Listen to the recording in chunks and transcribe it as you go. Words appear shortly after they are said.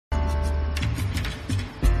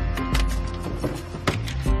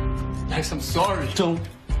Dax, I'm sorry.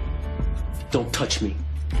 Don't touch me.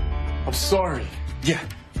 I'm sorry. Yeah,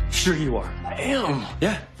 sure you are. I am.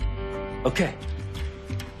 Yeah, okay.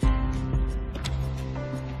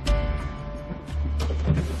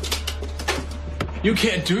 You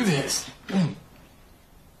can't do this.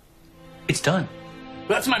 It's done.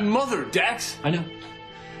 That's my mother, Dax. I know.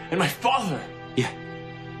 And my father. Yeah.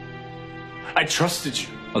 I trusted you.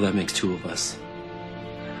 Oh, that makes two of us.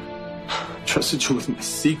 I trusted you with my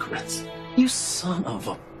secrets. You son of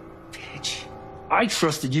a bitch. I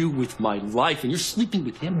trusted you with my life, and you're sleeping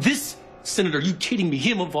with him? This senator, are you kidding me?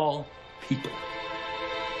 Him of all people.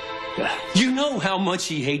 Yeah. You know how much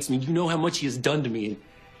he hates me. You know how much he has done to me.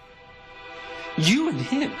 You and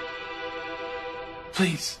him.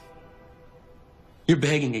 Please. You're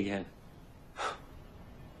begging again.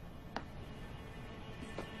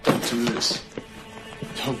 Don't do this.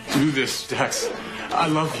 Don't do this, Dax. I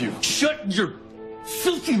love you. Shut your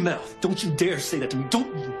filthy mouth. Don't you dare say that to me.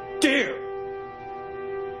 Don't you dare.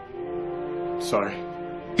 Sorry.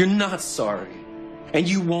 You're not sorry. And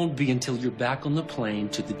you won't be until you're back on the plane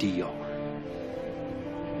to the DR.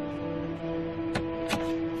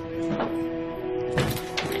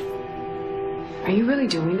 Are you really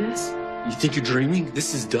doing this? You think you're dreaming?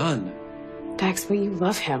 This is done. Dax, but you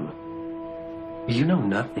love him. You know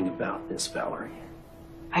nothing about this, Valerie.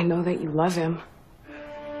 I know that you love him.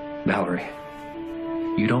 Valerie,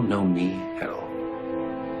 you don't know me at all.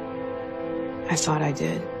 I thought I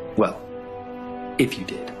did. Well, if you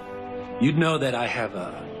did, you'd know that I have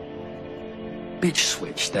a bitch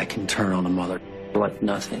switch that can turn on a mother like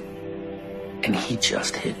nothing. And he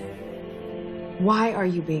just hit it. Why are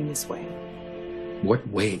you being this way? What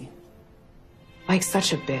way? Like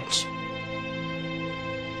such a bitch.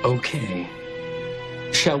 Okay.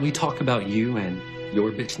 Shall we talk about you and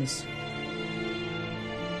your bitchness?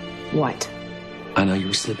 What? I know you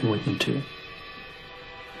were sleeping with him too.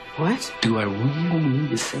 What? Do I really need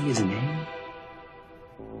to say his name?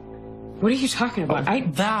 What are you talking about?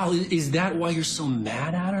 Val, is that why you're so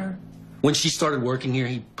mad at her? When she started working here,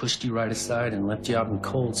 he pushed you right aside and left you out in the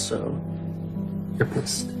cold, so you're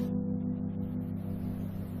pissed.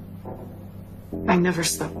 I never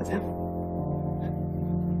slept with him.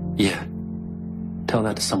 Yeah. Tell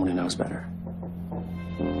that to someone who knows better.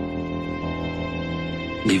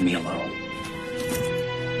 Leave me alone.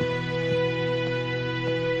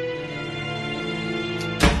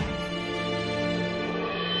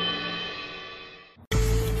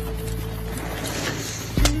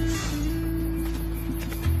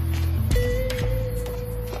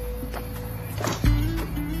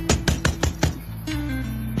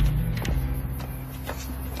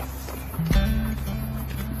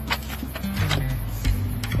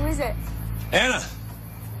 Who is it? Anna!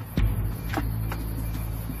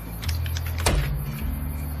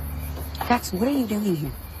 Dax, what are you doing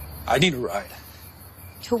here? I need a ride.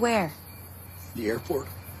 To where? The airport?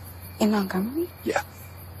 In Montgomery? Yeah.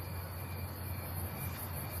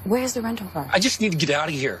 Where's the rental car? I just need to get out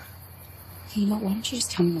of here. You know what? Why don't you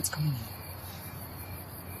just tell me what's going on?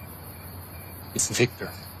 It's Victor.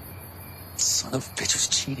 Son of a bitch was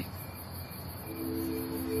cheating.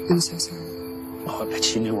 I'm so sorry. Oh, I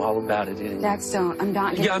bet you knew all about it, didn't you? Dax, don't. I'm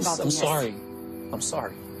not getting involved in I'm this. sorry. I'm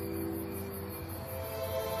sorry.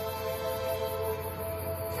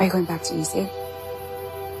 Are you going back to EC?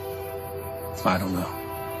 I don't know.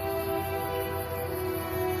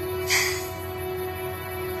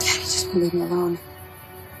 Daddy, just won't leave me alone.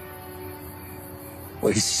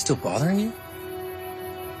 Wait, is he still bothering you?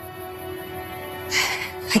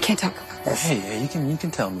 I can't talk about this. Hey, you can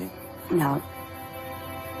tell me. No.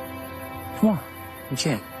 Come on. You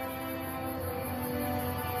can.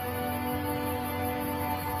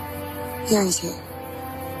 Here he's here.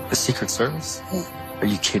 The Secret Service? Yeah. Are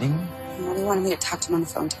you kidding me? He wanted me to talk to him on the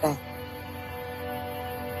phone today.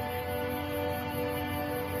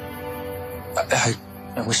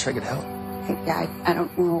 I wish I could help. I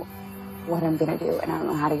don't know what I'm gonna do, and I don't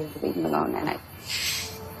know how to get to leave him alone, and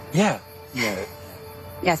Yeah.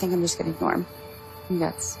 I think I'm just gonna ignore him.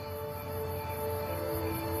 That's...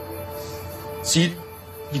 So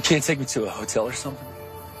you can't take me to a hotel or something?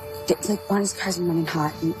 Like, Bonnie's car's been running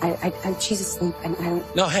hot, and she's asleep, and I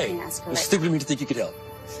don't... No, hey, can't ask her, it's stupid of me to think you could help.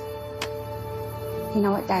 You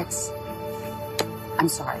know what, Dax? I'm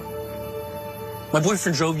sorry. My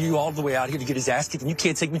boyfriend drove you all the way out here to get his ass kicked, and you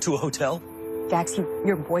can't take me to a hotel? Dax,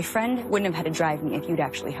 your boyfriend wouldn't have had to drive me if you'd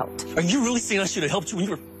actually helped. Are you really saying I should have helped you when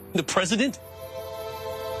you were the president?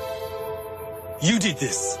 You did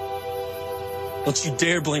this. Don't you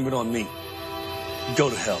dare blame it on me. Go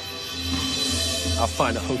to hell. I'll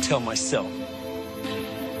find a hotel myself.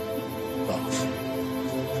 Love.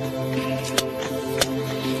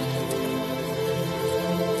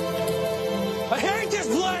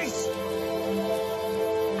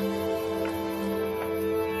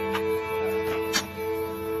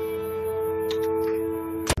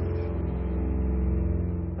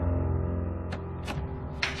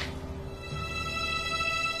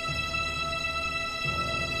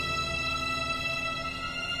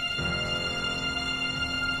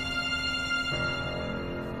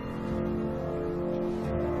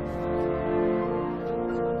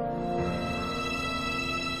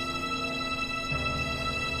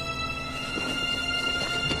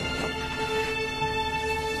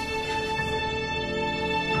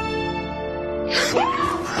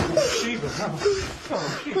 Sheba,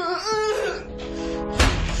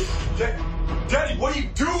 Daddy, what are you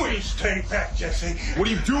doing? Stay back, Jesse. What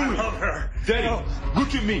are you doing? I love her. Daddy, No.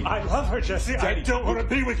 look at me. I love her, Jesse. Daddy, I don't want to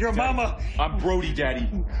be with your Daddy, mama. I'm Brody, Daddy.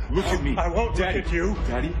 Look at me. I won't Daddy. look at you.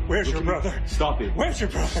 Daddy, Where's look your at me. brother? Stop it. Where's your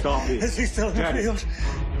brother? Stop it. Is he still in Daddy. the field?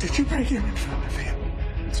 Did you bring him in front of him?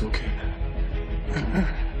 It's okay.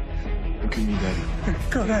 Look at me, Daddy.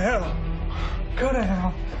 Go to hell. Go to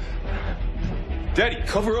hell. Daddy,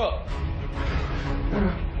 cover up.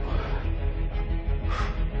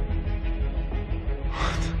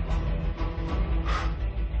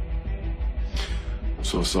 I'm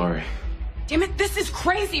so sorry. Damn it, this is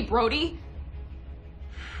crazy, Brody.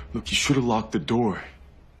 Look, you should have locked the door.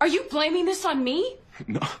 Are you blaming this on me?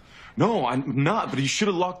 No, I'm not, but you should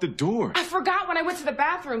have locked the door. I forgot when I went to the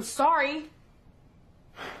bathroom. Sorry.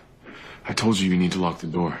 I told you need to lock the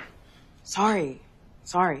door. Sorry.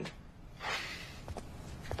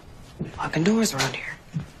 Locking doors around here.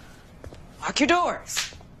 Lock your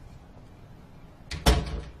doors.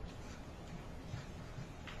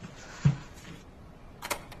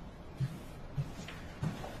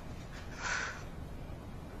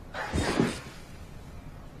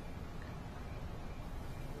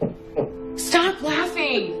 Stop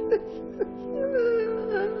laughing.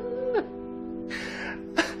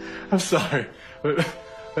 I'm sorry, but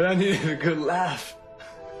I needed a good laugh.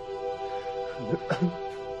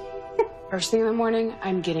 First thing in the morning,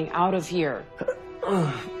 I'm getting out of here.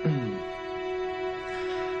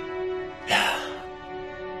 Yeah.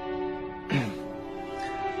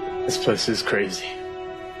 This place is crazy.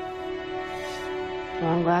 Well,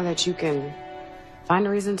 I'm glad that you can find a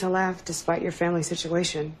reason to laugh despite your family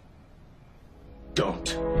situation.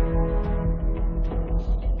 Don't.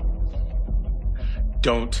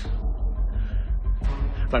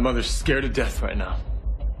 My mother's scared to death right now.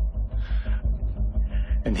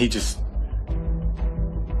 And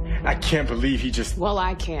I can't believe he just... Well,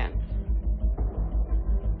 I can.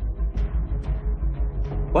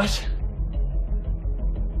 What?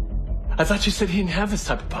 I thought you said he didn't have this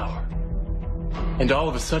type of power. And all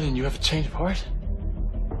of a sudden you have a change of heart?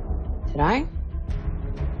 Did I?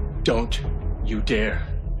 Don't you dare.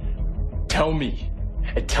 Tell me.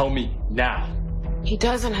 And tell me now. He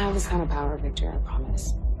doesn't have this kind of power, Victor, I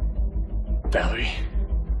promise. Valerie.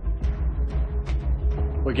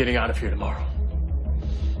 We're getting out of here tomorrow.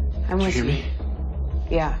 I'm with You you. hear me?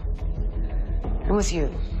 Yeah. I'm with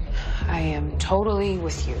you. I am totally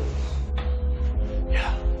with you.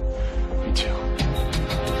 Yeah. Me too.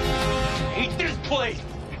 Hate this place!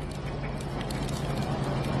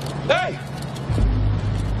 Hey!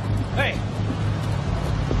 Hey!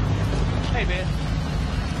 Hey, man.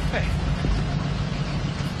 Hey.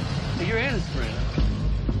 Hey, you're Anna's friend.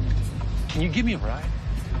 Can you give me a ride?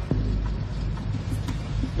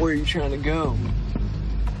 Where are you trying to go?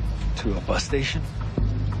 To a bus station?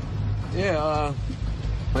 Yeah,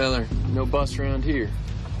 well, there's no bus around here.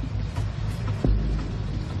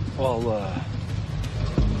 Well,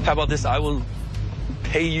 how about this? I will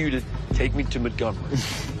pay you to take me to Montgomery.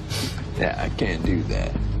 Yeah, I can't do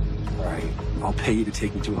that. All right. I'll pay you to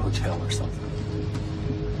take me to a hotel or something.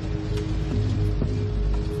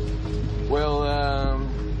 Well,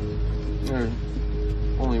 there's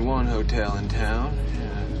only one hotel in town.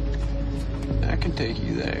 I can take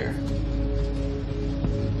you there.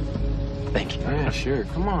 Thank you. Yeah, sure.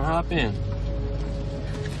 Come on, hop in.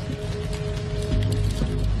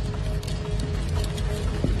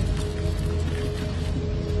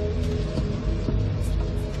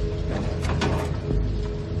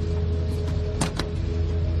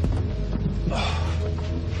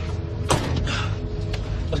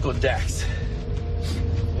 Let's go, Dax.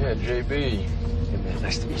 Yeah, JB. Hey, man,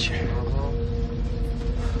 nice to meet you.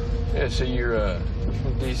 Yeah, so you're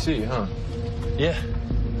from D.C., huh? Yeah.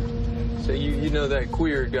 So you know that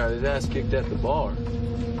queer got his ass kicked at the bar.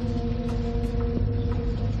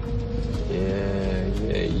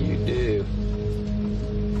 Yeah, you do.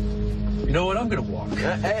 You know what? I'm gonna walk.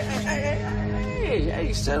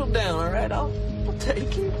 Hey, settle down, all right? I'll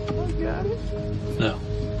take you. I got it. No.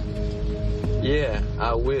 Yeah,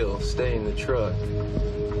 I will. Stay in the truck.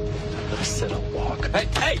 I said I'll walk.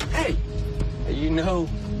 Hey! You know,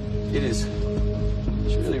 it's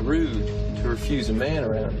really rude to refuse a man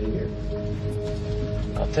around here.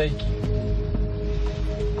 I'll take you.